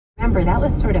remember, that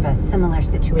was sort of a similar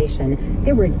situation.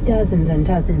 There were dozens and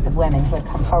dozens of women who had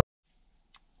come forward.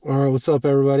 All right, what's up,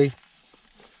 everybody?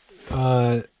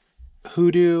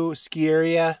 Hoodoo ski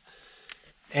area,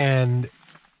 and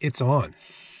it's on.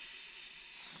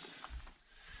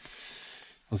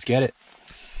 Let's get it.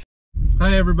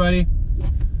 Hi, everybody.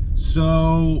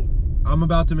 So I'm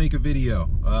about to make a video.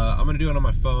 I'm gonna do it on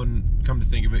my phone, come to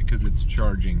think of it, because it's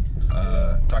charging.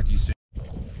 Talk to you soon.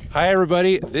 Hi,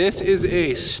 everybody. This is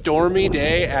a stormy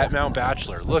day at Mount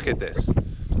Bachelor. Look at this.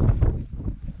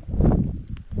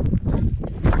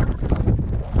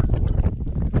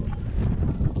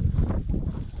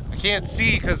 I can't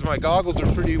see because my goggles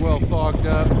are pretty well fogged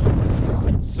up.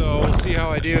 So we'll see how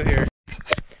I do here.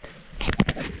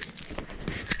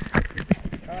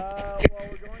 Well,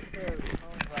 we're going to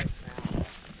home right now.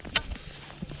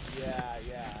 Yeah.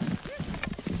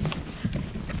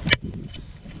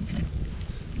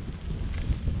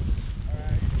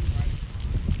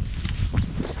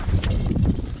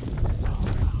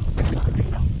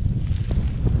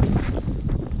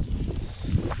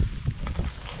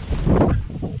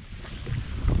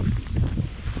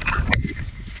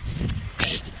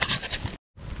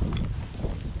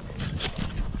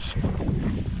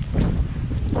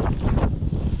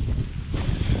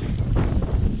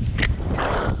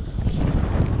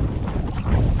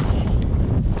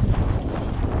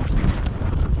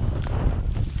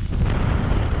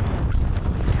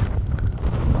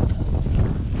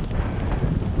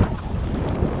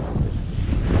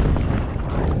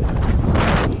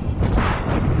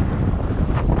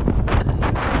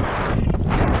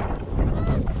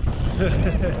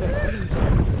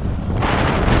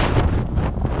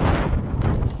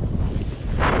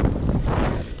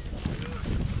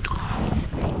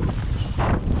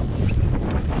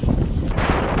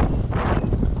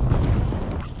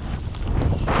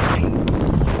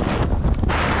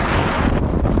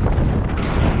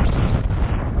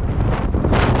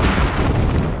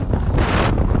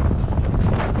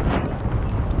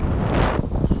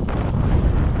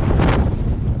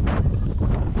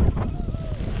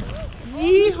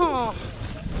 Yeehaw!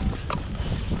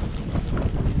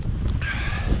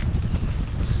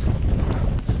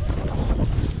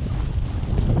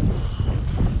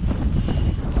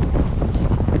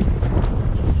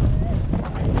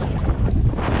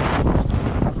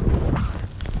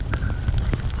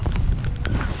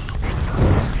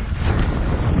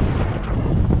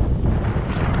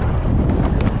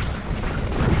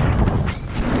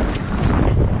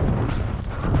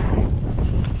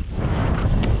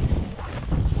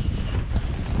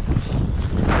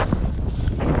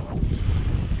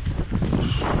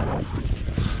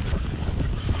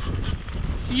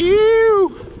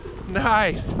 You!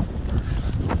 Nice!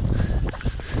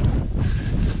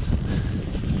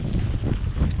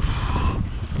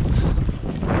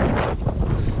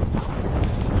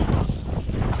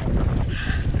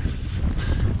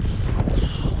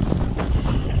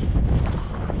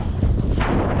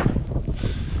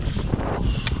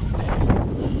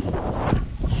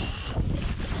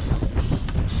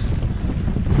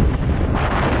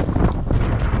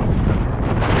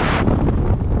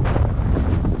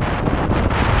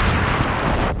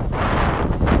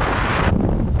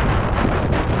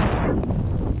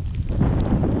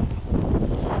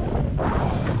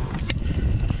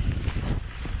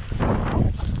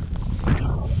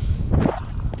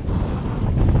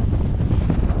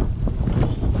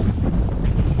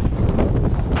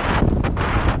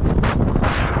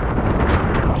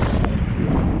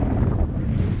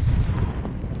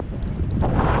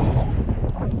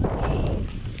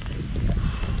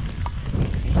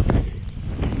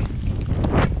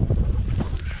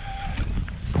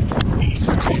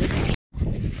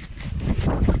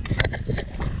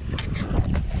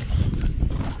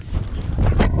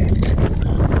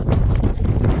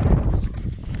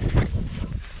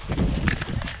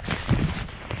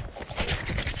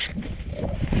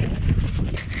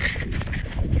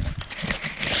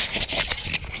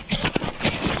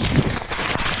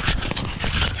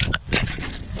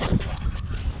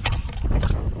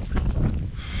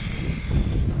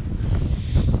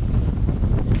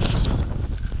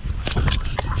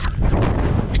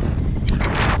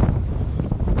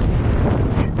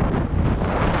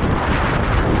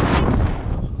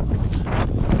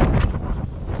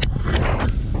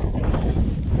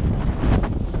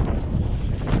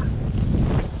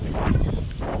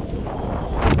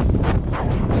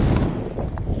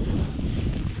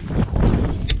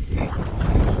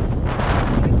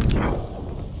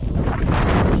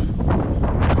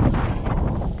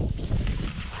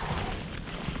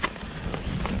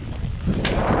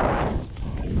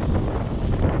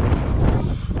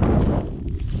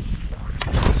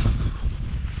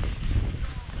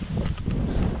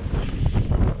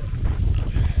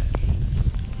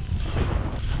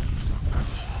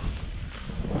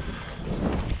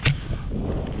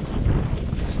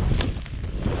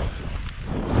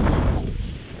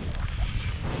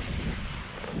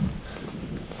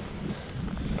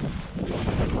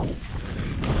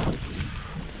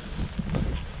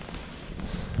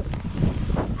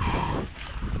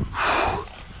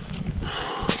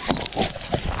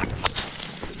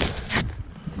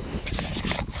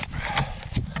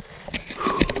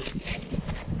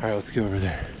 All right, let's go over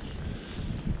there.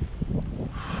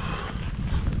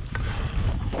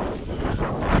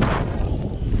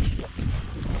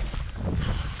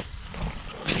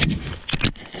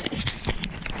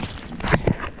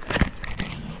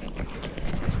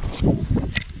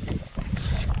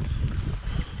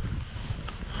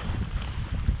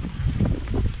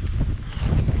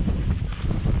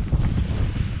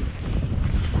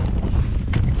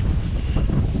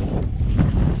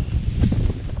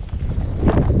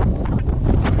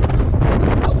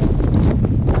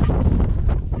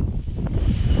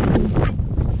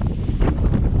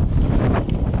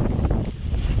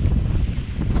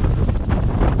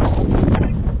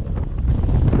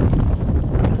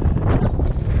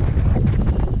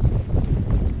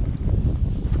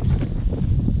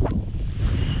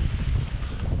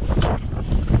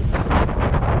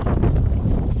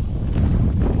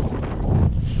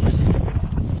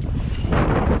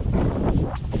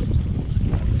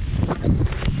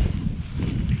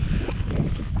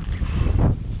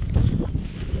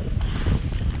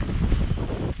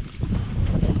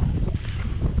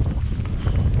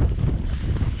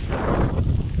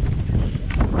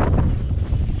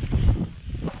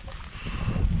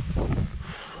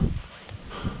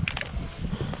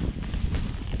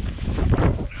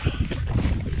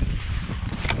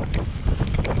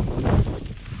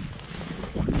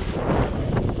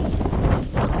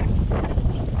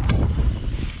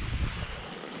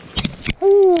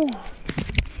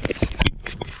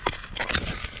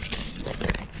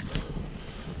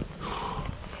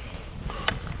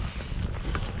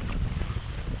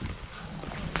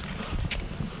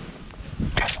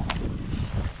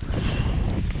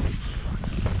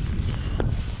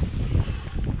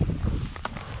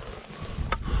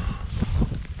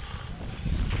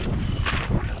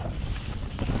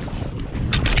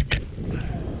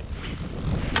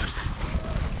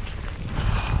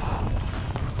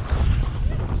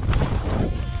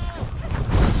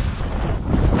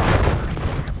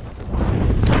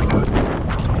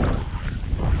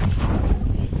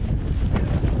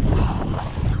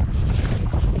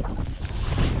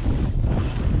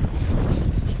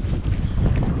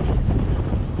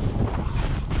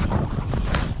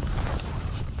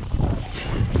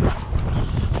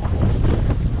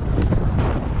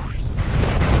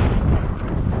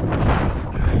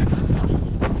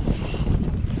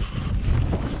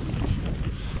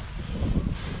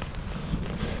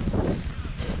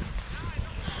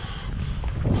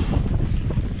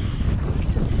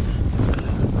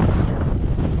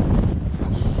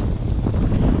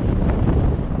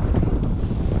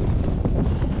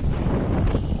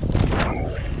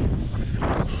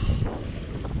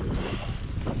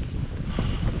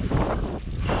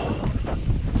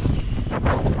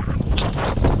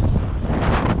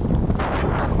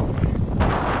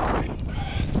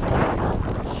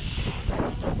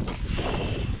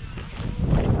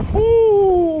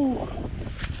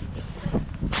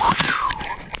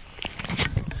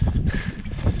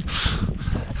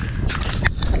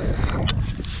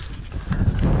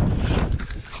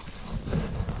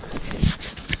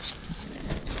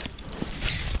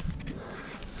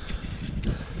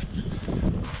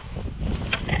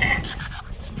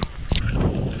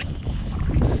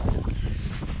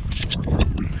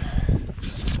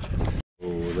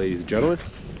 Ladies and gentlemen,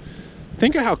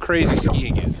 think of how crazy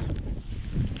skiing is.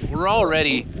 We're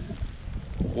already,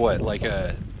 what, like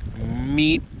a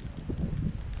meat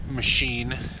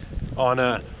machine on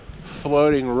a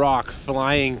floating rock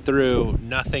flying through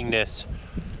nothingness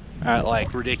at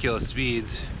like ridiculous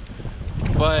speeds.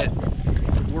 But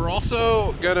we're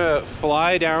also gonna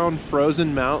fly down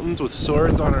frozen mountains with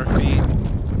swords on our feet.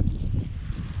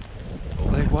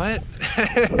 Like what?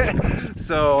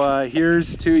 So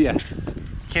here's to ya.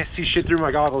 Can't see shit through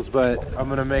my goggles, but I'm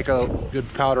gonna make a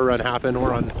good powder run happen.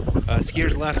 We're on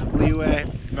Skiers Left of Leeway,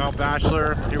 Mount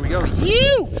Bachelor. Here we go.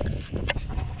 You!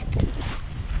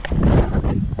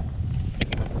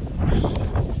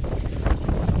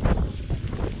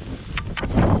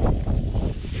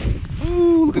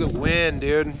 Ooh, look at the wind,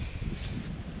 dude.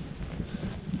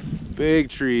 Big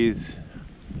trees.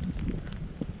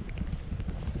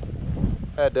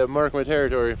 Had to mark my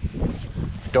territory.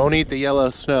 Don't eat the yellow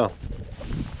snow.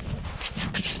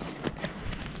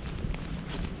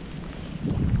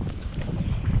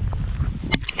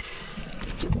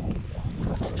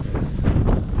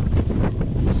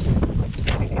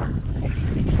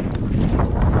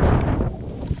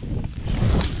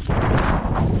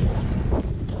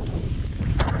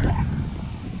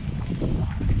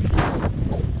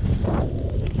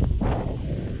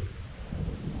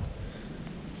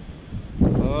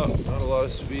 Not a lot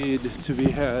of speed to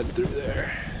be had through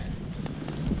there.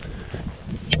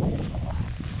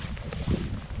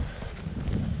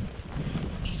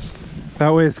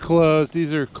 That way it's closed.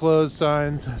 These are closed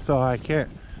signs, so I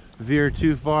can't veer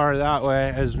too far that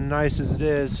way, as nice as it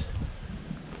is.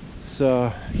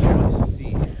 So you can really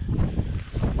see.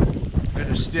 I'm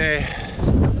gonna stay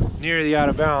near the out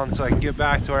of bounds so I can get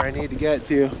back to where I need to get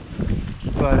to.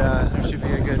 But there should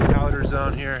be a good powder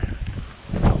zone here.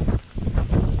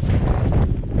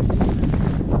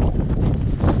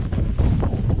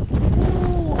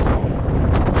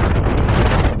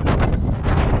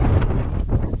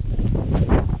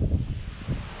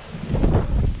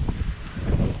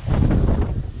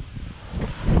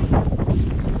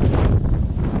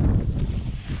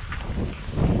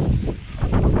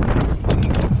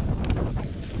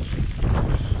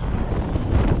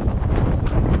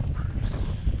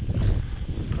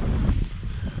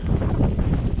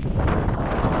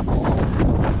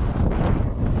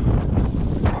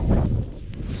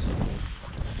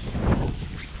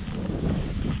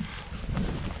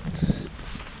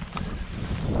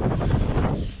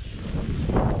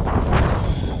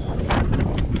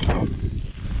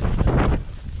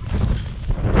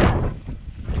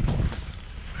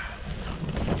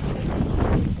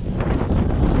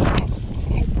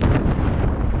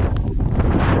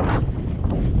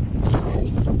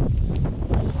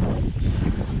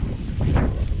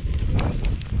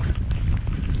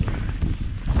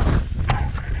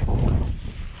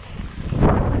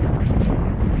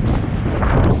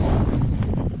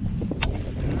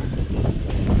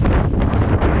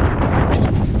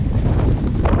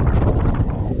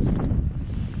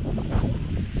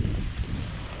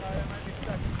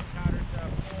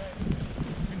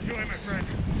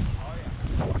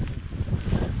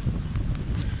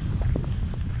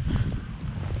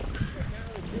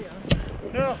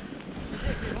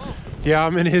 Yeah,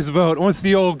 I'm in his boat. Once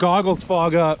the old goggles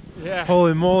fog up, Yeah.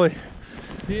 holy moly.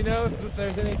 Do you know if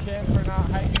there's any chance we're not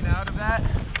hiking out of that?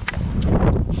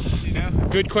 Do you know?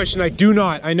 Good question. I do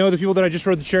not. I know the people that I just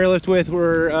rode the chairlift with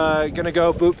were gonna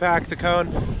go boot pack the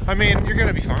cone. I mean, you're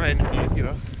gonna be fine. You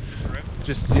know,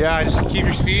 just keep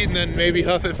your speed and then maybe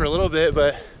huff it for a little bit.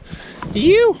 But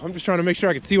I'm just trying to make sure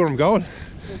I can see where I'm going.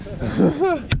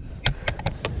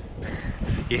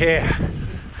 Yeah.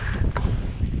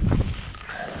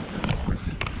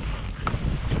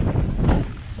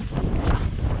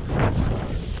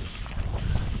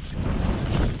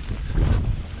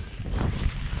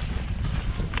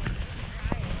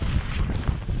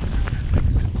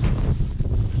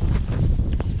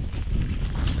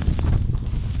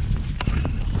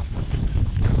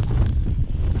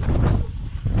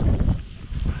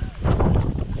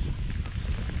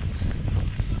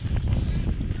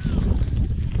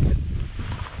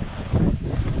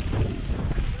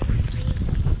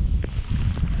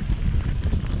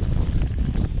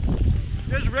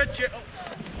 There's a red chip. Oh.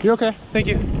 You're okay. Thank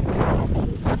you.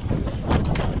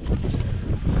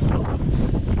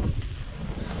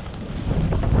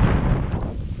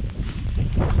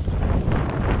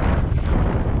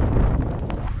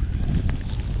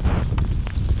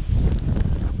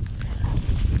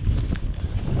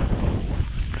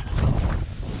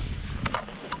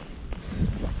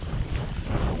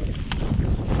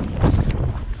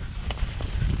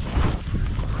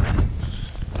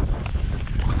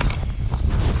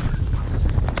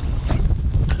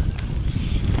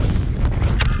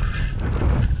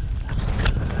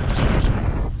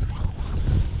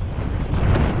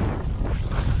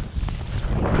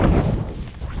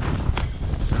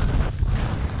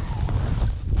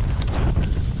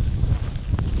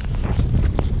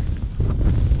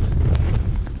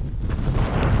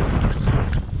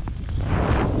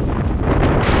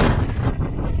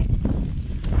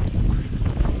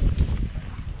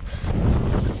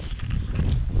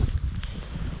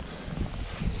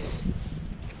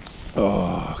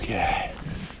 Okay.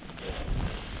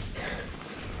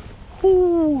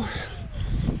 Woo.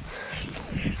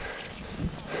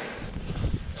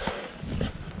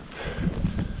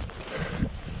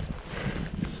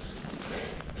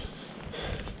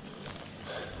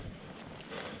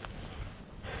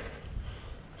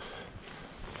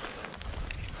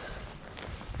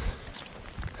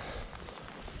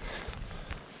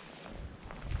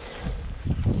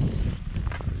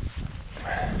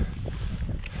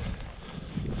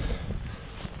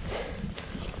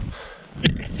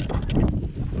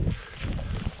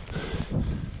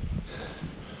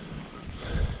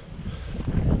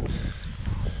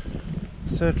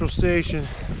 Central Station.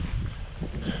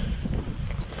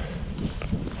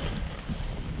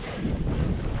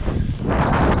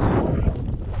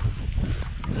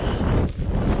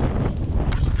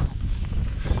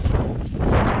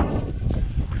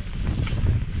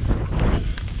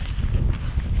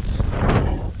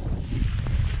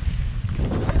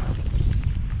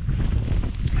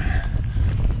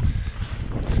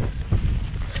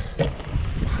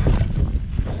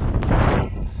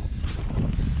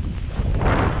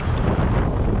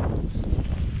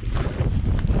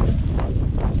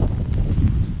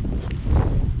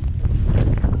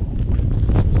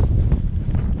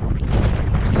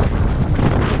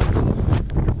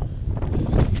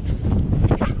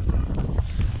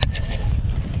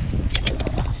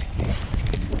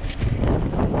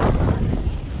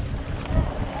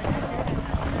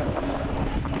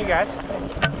 guys.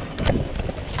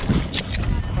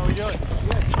 How we doing?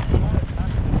 Good.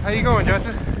 How you going,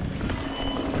 Justin?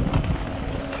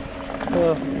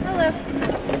 Hello. Hello.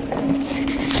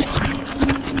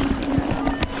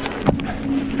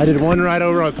 I did one ride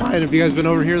over on Pine. Have you guys been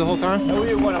over here the whole time? No, we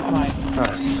did one on Pine. All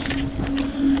right.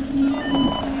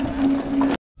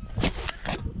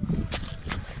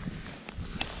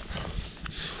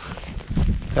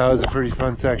 That was a pretty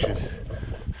fun section.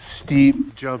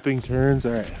 Steep jumping turns.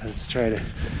 All right, let's try to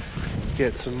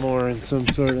get some more in some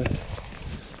sort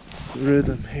of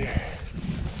rhythm here.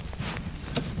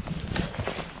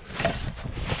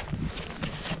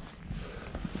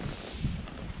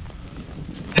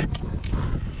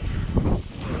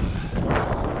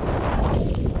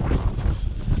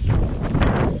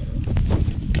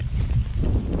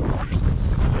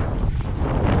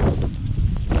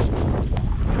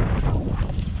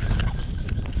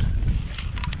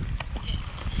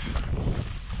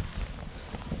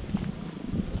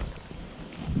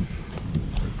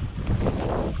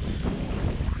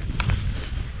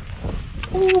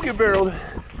 Ooh, get barreled.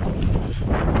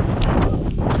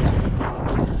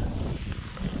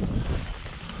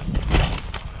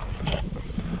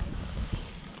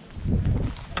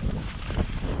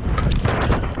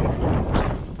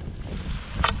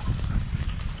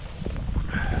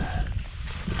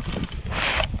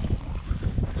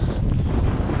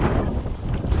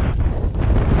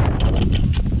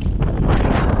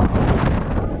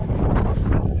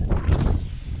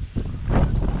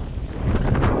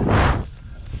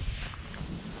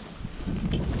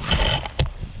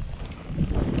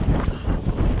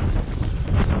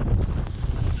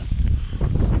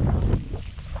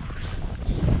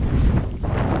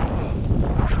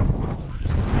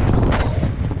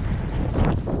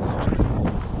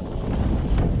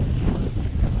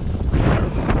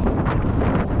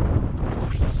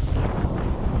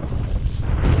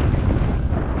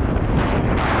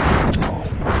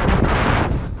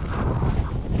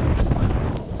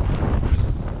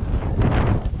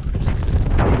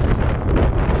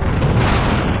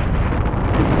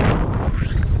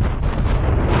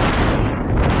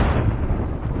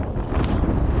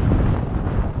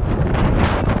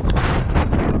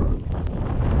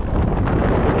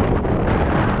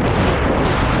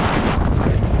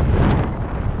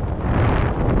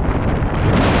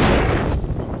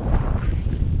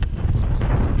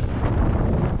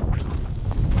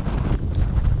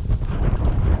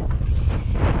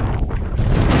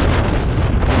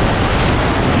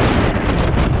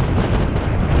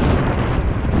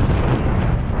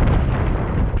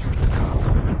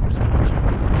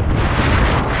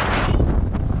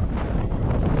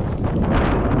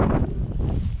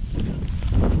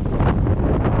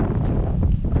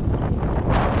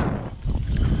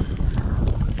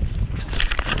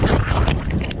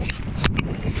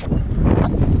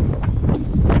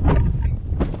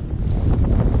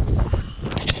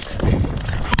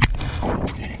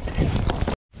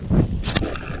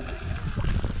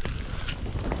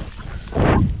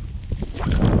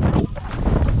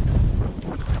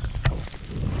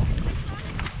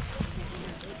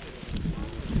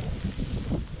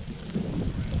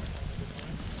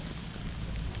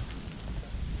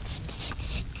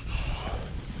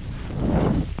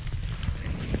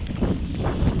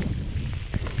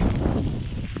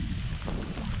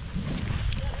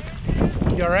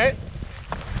 You all right?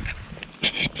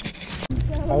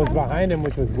 I was behind him,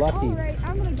 which was lucky. All right,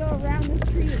 I'm gonna go around this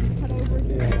tree and cut over to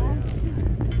the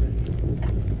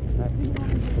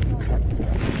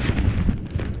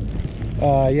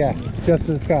wall. Yeah,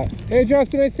 Justin Scott. Hey,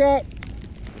 Justin, hey, Scott.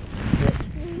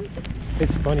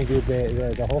 It's funny, dude.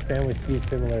 The whole family skis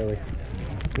similarly.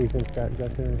 Ethan, Scott, and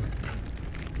Justin.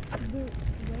 The way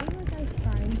like I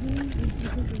find him is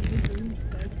because of the green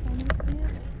stripes on his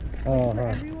pants. For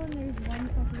everyone, there's one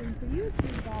fucking. For you,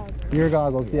 it's your goggles. Your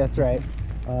goggles, yeah, that's right.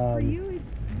 For you,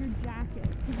 it's your jacket.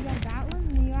 Because you have that one,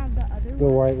 and then you have the other one. The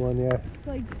white one, yeah.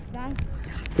 So, like, that's...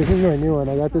 This is my new one.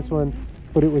 I got this one,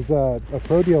 but it was a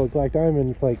pro deal with Black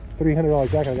Diamond. It's like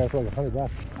 $300 jacket. I got it for like $100.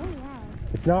 Oh, wow.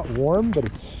 It's not warm, but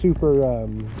it's super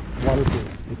waterproof.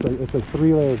 It's like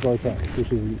 3 layers Gore-Tex,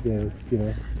 which is, you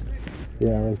know,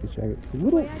 yeah, I like the jacket. It's a The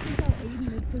little... way I can tell Aiden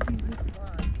is because he's this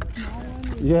small one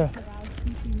with Yeah. the loud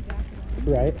keeping jacket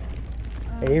on. Right.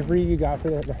 Avery, you got for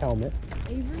the helmet.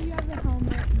 Avery, you have the helmet.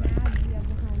 Mads, you have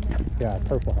the helmet. Yeah,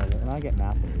 purple helmet. And I get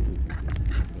math.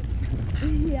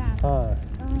 Yeah. Uh,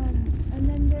 And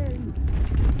then there's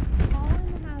Colin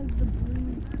has the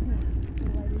blue pants, the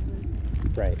lighter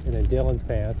blue. right, and then Dylan's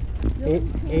pants.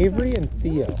 Dylan's pants Avery are- and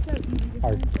Theo Dylan's so easy to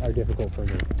find. are difficult for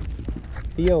me.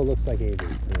 Theo looks like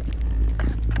Avery.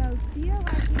 So Theo,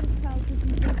 I can just tell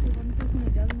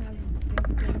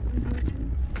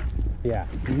Yeah,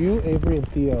 you, Avery, and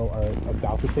Theo are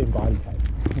about the same body type.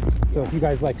 So if you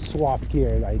guys like swap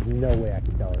gears, I no way I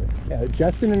can tell her. Yeah,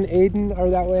 Justin and Aiden are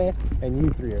that way, and you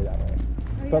three are that way.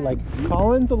 But like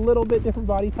Colin's a little bit different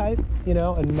body type, you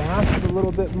know, and Matt's is a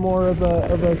little bit more of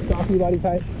a stocky body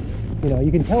type. You know,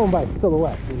 you can tell them by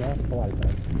silhouette, you know, a lot of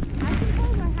times. I can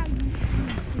tell by how you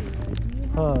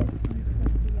see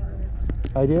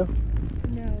too. I do?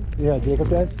 No. Yeah, Jacob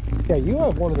does? Yeah, you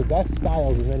have one of the best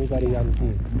styles of anybody on the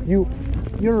team. You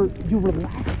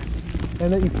relax,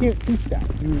 and that you can't teach that.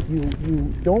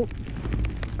 You don't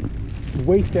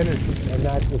waste energy, and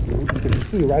that's what you can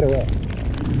see right away.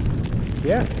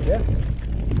 Yeah, yeah.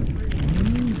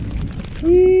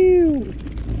 Woo!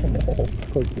 Oh,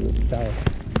 close to the tower.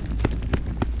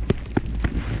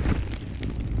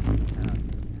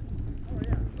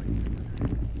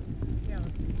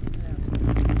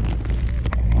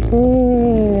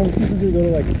 Oh, I'm supposed to go to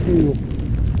like a two.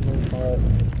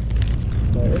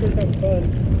 But it was kind of fun.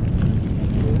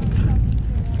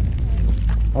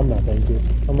 I'm not going to.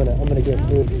 I'm gonna get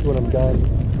food when I'm done.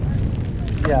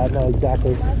 Yeah, no,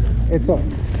 exactly.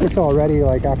 It's already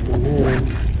like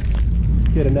afternoon.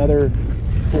 Get another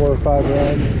 4 or 5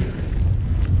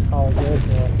 runs. Call it good.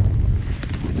 Yeah.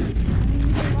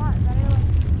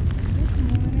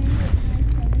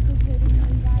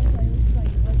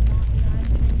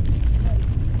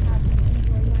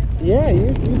 Yeah, you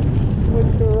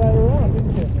switched to right around,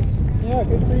 didn't you? Yeah,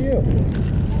 good for you.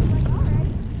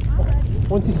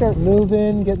 Once you start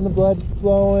moving, getting the blood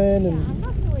flowing, and I'm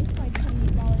not gonna waste like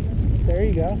 $20. there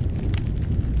you go.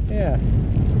 Yeah. I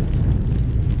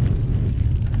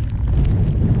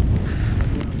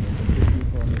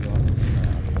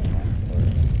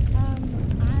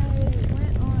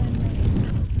went on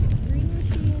Green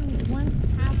Machine once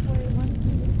halfway, once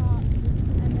to the top,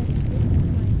 and then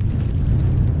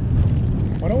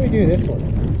Why don't we do this one?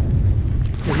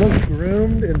 It looks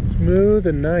groomed and smooth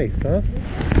and nice, huh?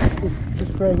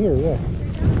 Just right here, yeah.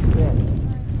 Yeah.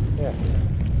 Yeah.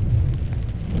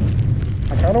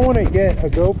 I kind of want to get a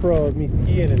GoPro of me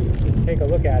skiing and just take a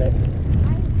look at it.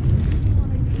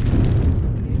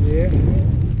 Yeah.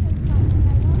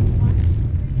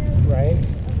 Right.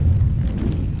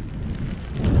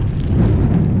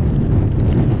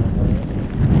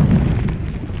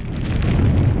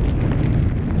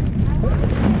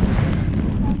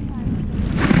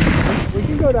 We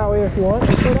can go that way if you want.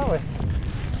 Let's go that way.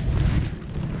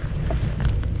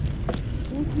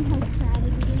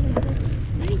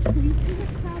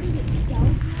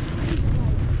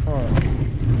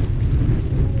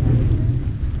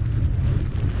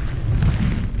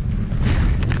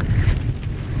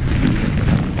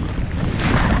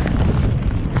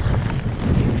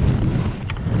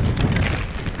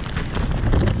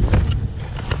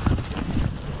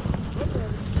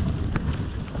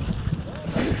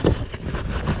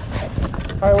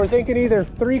 Alright, we're thinking either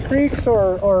 3 creeks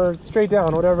or straight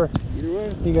down, whatever Either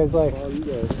way. you guys like. All you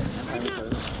guys.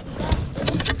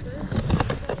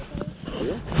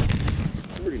 Yeah?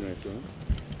 Pretty nice, huh?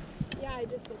 Yeah, I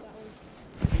just did that one.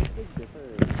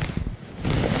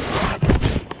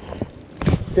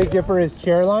 Big Dipper is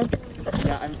chair line?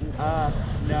 Yeah,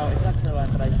 no, it's not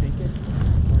Caroline, but I think it's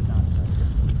or not.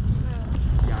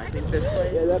 Yeah, I think this way.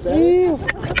 Yeah, that bad? Ew.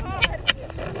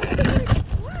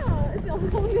 Wow, it's all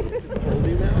holding.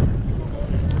 Holding now?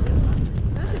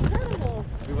 That's incredible.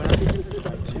 We went up to the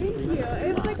Thank you.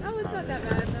 It was like, oh, it's not that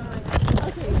bad. And I'm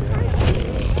like, okay,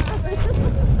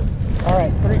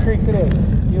 Alright, 3 creeks it is.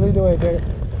 You lead the way, Jacob.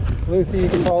 Lucy, you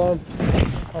can follow him.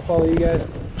 I'll follow you guys.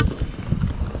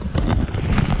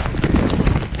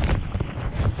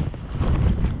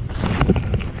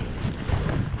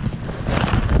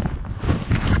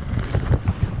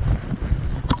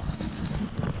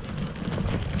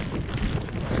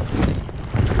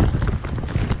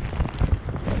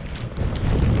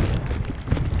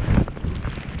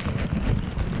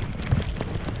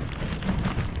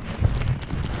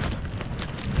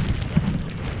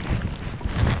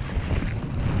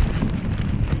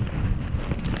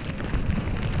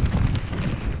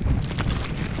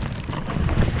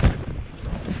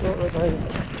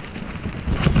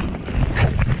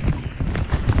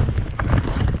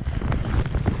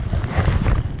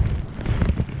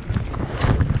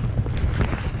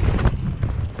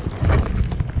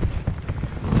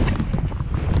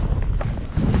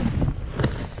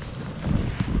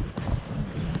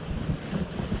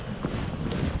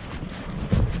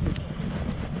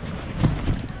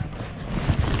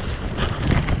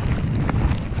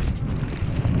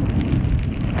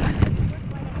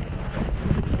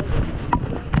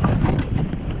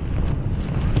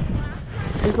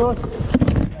 Keep going.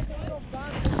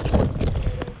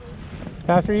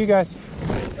 After you guys.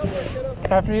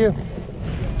 After you.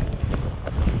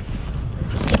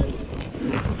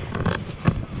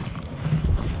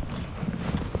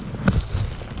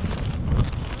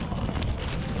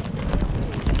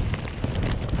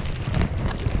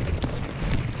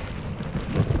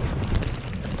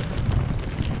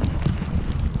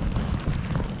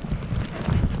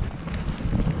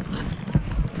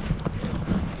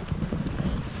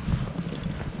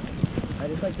 I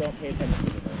just like don't pay attention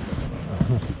to them.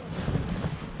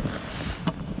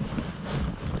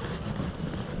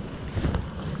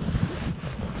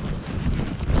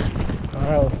 All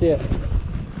right, let's see it.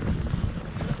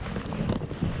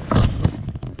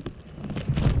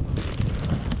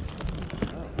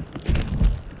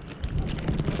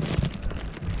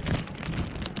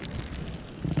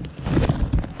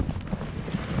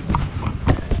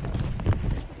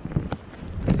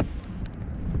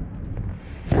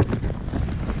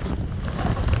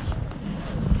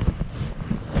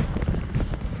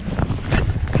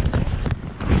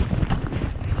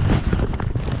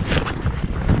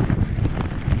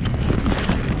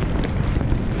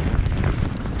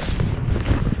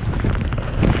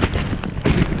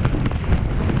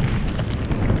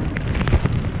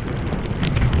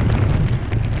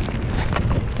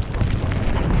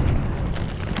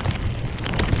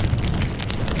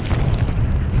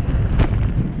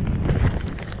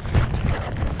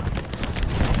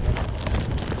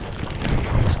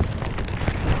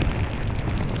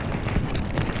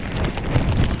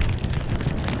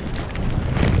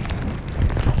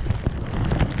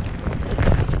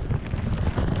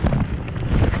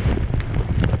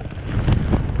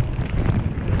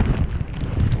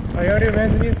 I already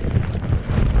abandoned you. I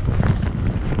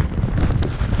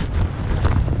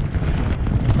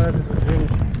thought this was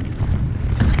finished.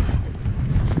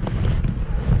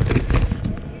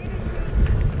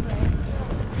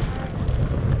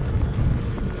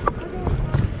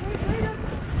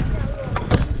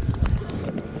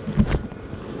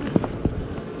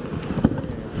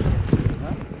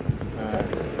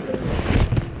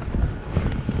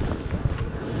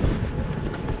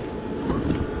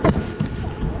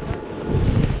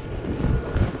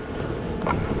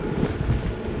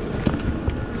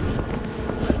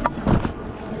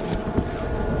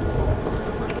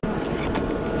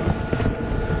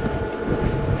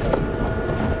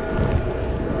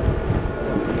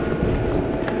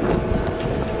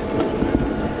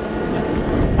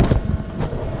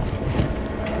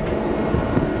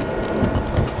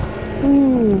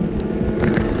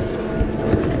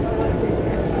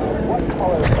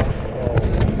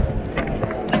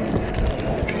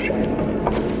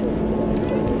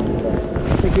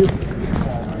 Thank you.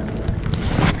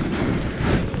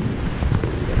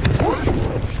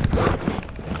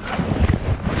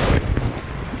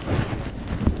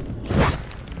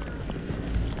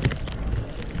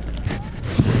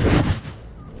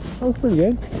 That was pretty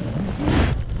good.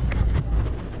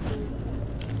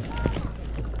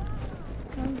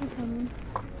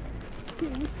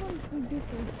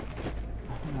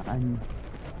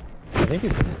 I think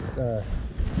it's that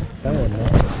one, no?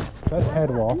 That's head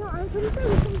wall. No, I'm pretty sure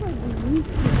this one's like roof.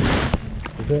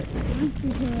 Is it?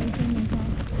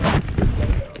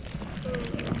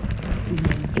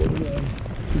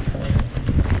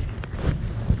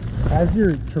 As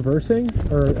you're traversing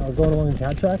or going along the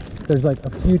cat track, there's like a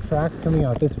few tracks coming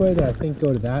out this way that I think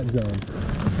go to that zone,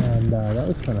 and that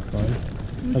was kind of fun.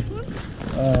 Like,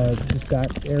 just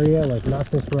that area, like not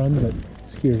this run, but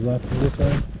skiers left of this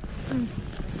run.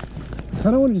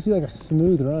 Kind of wanted to see like a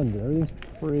smooth run, but everything's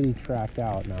pretty tracked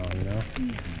out now, you know?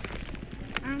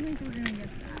 I don't think we're gonna get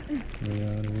that. You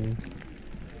know what I mean?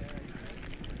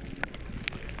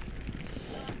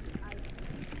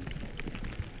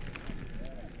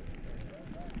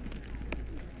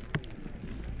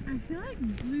 I feel like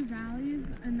Blue Valley is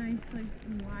a nice, like,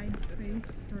 wide space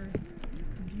for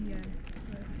GS,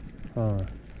 but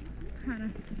kind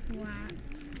of flat.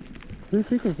 Blue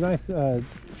Creek was nice.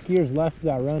 Skiers left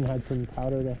that run had some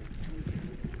powder to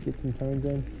get some turns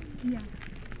in. Yeah,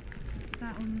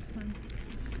 that one was fun.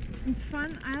 It's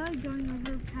fun. I like going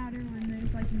over a pattern when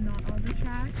there's like not all the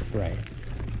tracks. Right.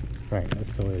 Right.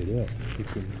 That's the way to do it.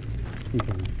 You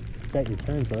can set your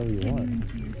turns wherever you want. Even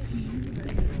see your skis,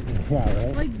 but Yeah.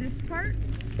 Right. like this part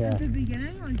Yeah. at the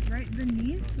beginning, like right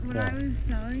beneath, what Yeah. I was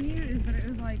telling you is that it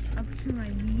was like up to my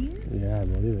knees. Yeah, I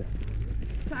believe it.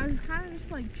 So I was kind of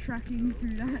just like trekking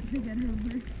through that to get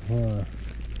over.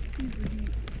 Super deep.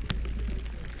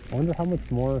 I wonder how much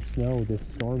more snow this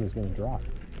storm is going to drop.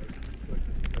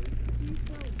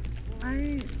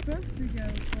 I'm supposed to go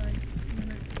for like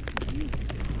 2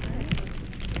 weeks.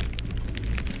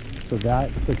 So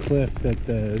that's the cliff that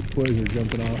the boys are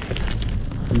jumping off.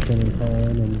 Ethan and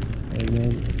Colin and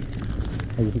Eamon.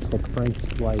 I guess it's called French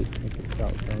Flight. Like it's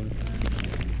southbound.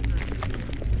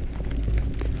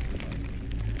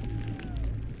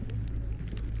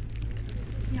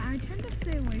 Yeah, I tend to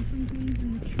stay away from things in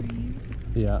the trees.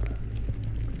 Yeah.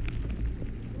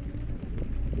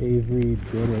 Avery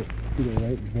did it either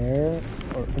right there,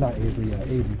 or not Avery, yeah,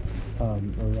 Aiden,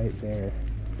 or right there.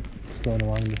 Just going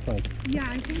along this like. Yeah,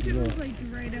 I think it was like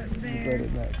right up Right there.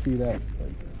 at that, see that?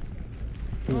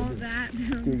 Like, All that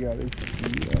down. dig out his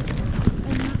feet.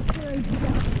 I'm not sure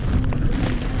exactly.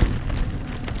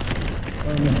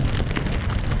 Oh no.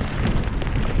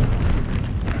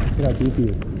 Look how deep he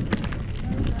is.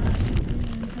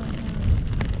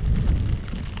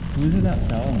 Who was it that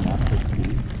fell and lost his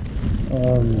feet?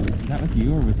 Was that with you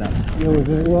or was that? It was,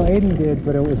 well, Aiden did,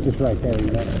 but it was just right there,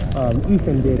 you know.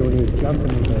 Ethan did when he was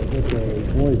jumping with the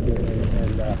boys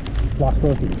and lost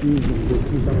both his skis and did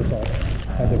 2 somersaults.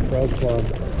 Had to probe for him,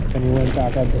 and he went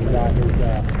back up and got his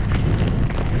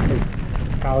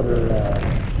powder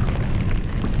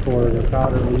for the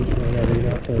powder leak or whatever, you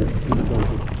know, so his feet would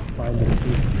find his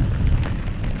feet.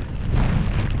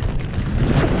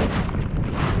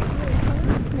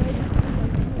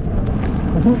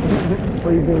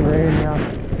 Freezing rain, yeah.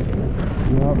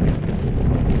 Yep.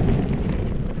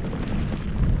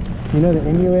 You know the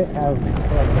Inuit have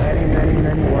like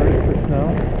many words for snow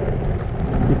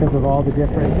because of all the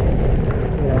different,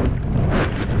 you know,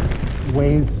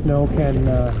 ways snow can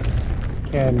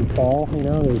fall. You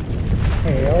know, there's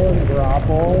hail and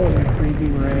grapple and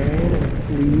freezing rain and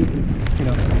sleet. You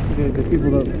know, the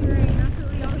people that. That's what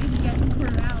we always get in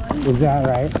Corvallis. Is that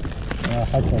right?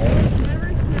 That's all right. Never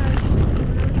snows.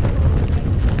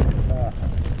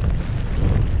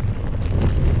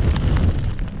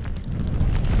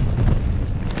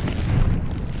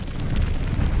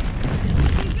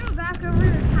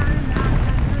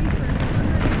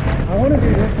 I want to do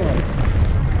this one.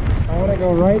 I want to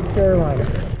go right Shoreline.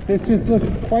 This just looks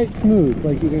quite smooth,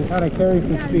 like you can kind of carry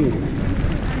some speed.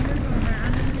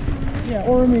 Yeah,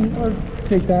 or I mean, or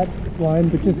take that line,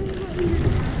 but just,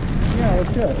 yeah,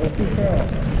 let's do it. Let's do Shoreline.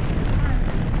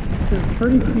 It's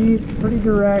pretty steep, pretty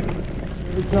direct.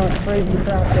 It's not crazy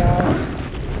crapped out.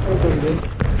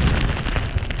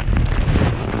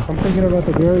 I'm thinking about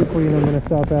the Dairy Queen I'm going to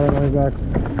stop at on my back.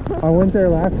 I went there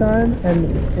last time and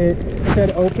it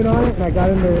said open on it, and I got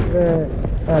in the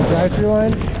drive-thru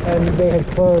line and they had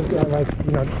closed at like,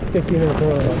 you know, 15 minutes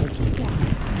early.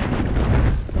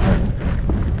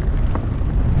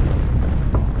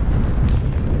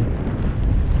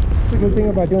 The good thing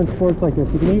about doing sports like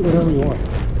this, you can eat whatever you want,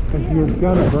 but you're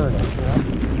gonna burn it, you know?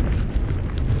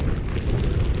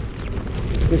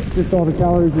 It's just all the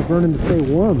calories you're burning to stay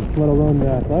warm, let alone the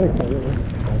athletics of it.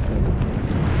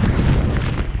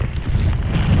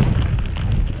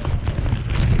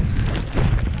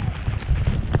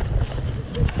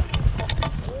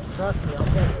 Trust me, I'll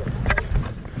get it.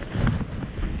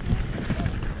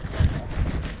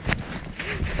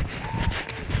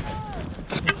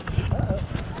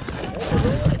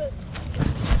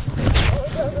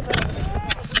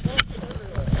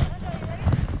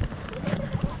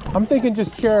 I'm thinking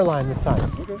just chair line this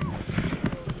time. Okay.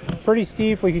 Pretty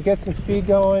steep, we could get some speed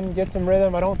going, get some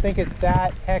rhythm. I don't think it's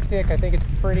that hectic. I think it's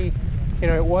pretty, you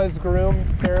know, it was groomed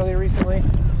fairly recently.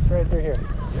 It's right through here.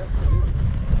 Yep.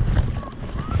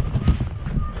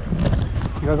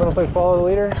 You guys want to play follow the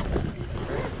leader?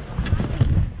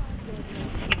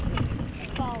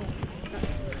 Follow.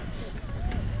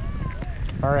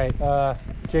 All right,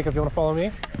 Jacob, you want to follow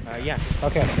me? Yeah.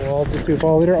 Okay, well, I'll just do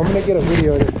follow leader. I'm going to get a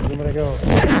video of this. I'm going to go.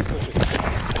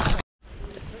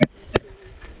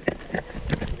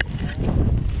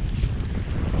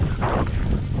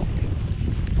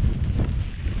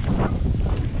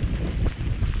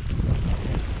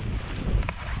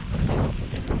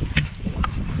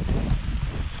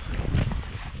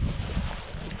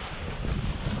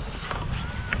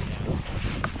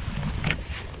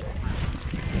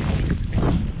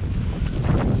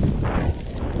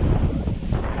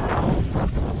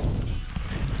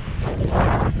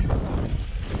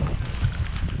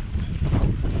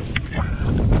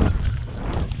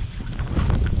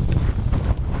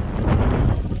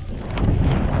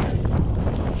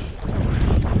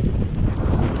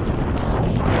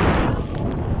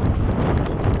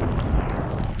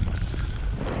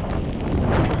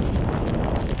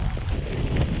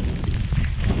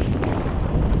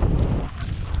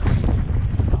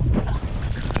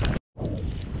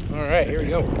 All right, here we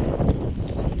go.